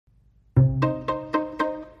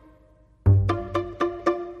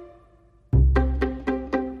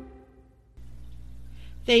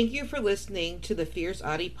Thank you for listening to the Fierce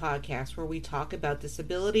Audie podcast, where we talk about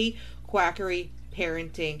disability, quackery,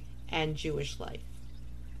 parenting, and Jewish life.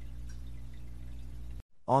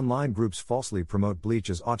 Online groups falsely promote bleach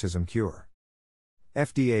as autism cure.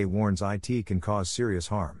 FDA warns IT can cause serious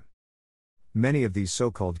harm. Many of these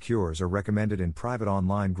so-called cures are recommended in private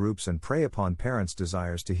online groups and prey upon parents'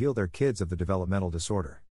 desires to heal their kids of the developmental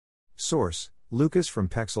disorder. Source: Lucas from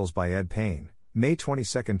Pexels by Ed Payne, May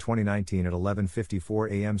 22, 2019 at 11:54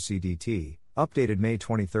 a.m. CDT, updated May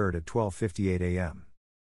 23 at 12:58 a.m.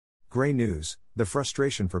 Gray News: the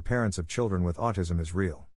frustration for parents of children with autism is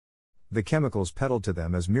real. The chemicals peddled to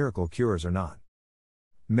them as miracle cures are not.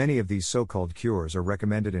 Many of these so-called cures are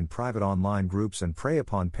recommended in private online groups and prey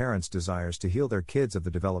upon parents' desires to heal their kids of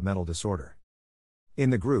the developmental disorder. In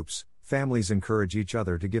the groups, families encourage each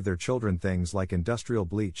other to give their children things like industrial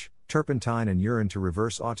bleach, turpentine and urine to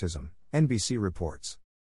reverse autism, NBC reports.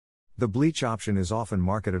 The bleach option is often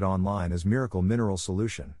marketed online as Miracle Mineral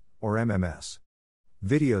Solution, or MMS.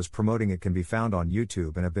 Videos promoting it can be found on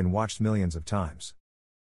YouTube and have been watched millions of times.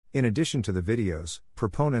 In addition to the videos,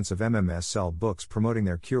 proponents of MMS sell books promoting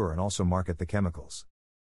their cure and also market the chemicals.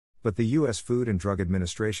 But the U.S. Food and Drug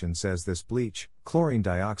Administration says this bleach, chlorine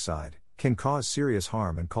dioxide, can cause serious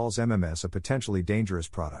harm and calls MMS a potentially dangerous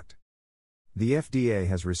product. The FDA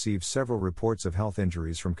has received several reports of health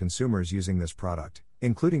injuries from consumers using this product,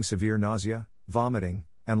 including severe nausea, vomiting,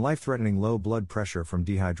 and life-threatening low blood pressure from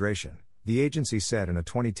dehydration, the agency said in a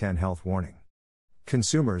 2010 health warning.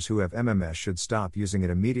 Consumers who have MMS should stop using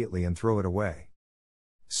it immediately and throw it away.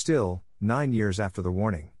 Still, 9 years after the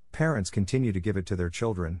warning, parents continue to give it to their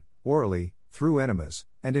children, orally, through enemas,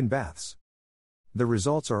 and in baths. The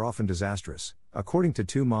results are often disastrous, according to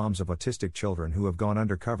 2 moms of autistic children who have gone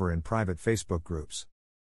undercover in private Facebook groups.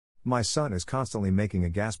 "My son is constantly making a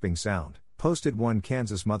gasping sound," posted one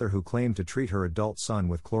Kansas mother who claimed to treat her adult son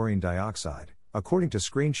with chlorine dioxide, according to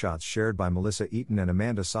screenshots shared by Melissa Eaton and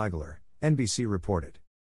Amanda Seigler, NBC reported.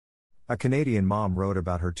 A Canadian mom wrote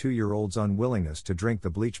about her 2-year-old's unwillingness to drink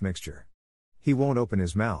the bleach mixture. "He won't open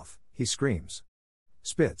his mouth, he screams.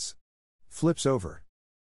 Spits. Flips over."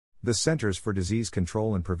 The Centers for Disease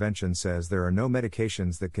Control and Prevention says there are no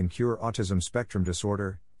medications that can cure autism spectrum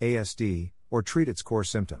disorder, ASD, or treat its core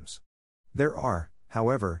symptoms. There are,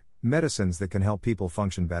 however, medicines that can help people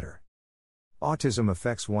function better. Autism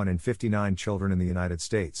affects 1 in 59 children in the United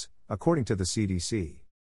States, according to the CDC.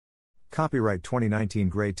 Copyright 2019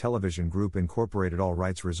 Gray Television Group Incorporated, all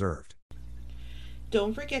rights reserved.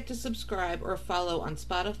 Don't forget to subscribe or follow on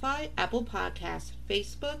Spotify, Apple Podcasts,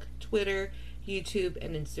 Facebook, Twitter, YouTube,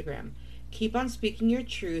 and Instagram. Keep on speaking your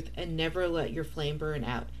truth and never let your flame burn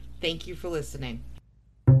out. Thank you for listening.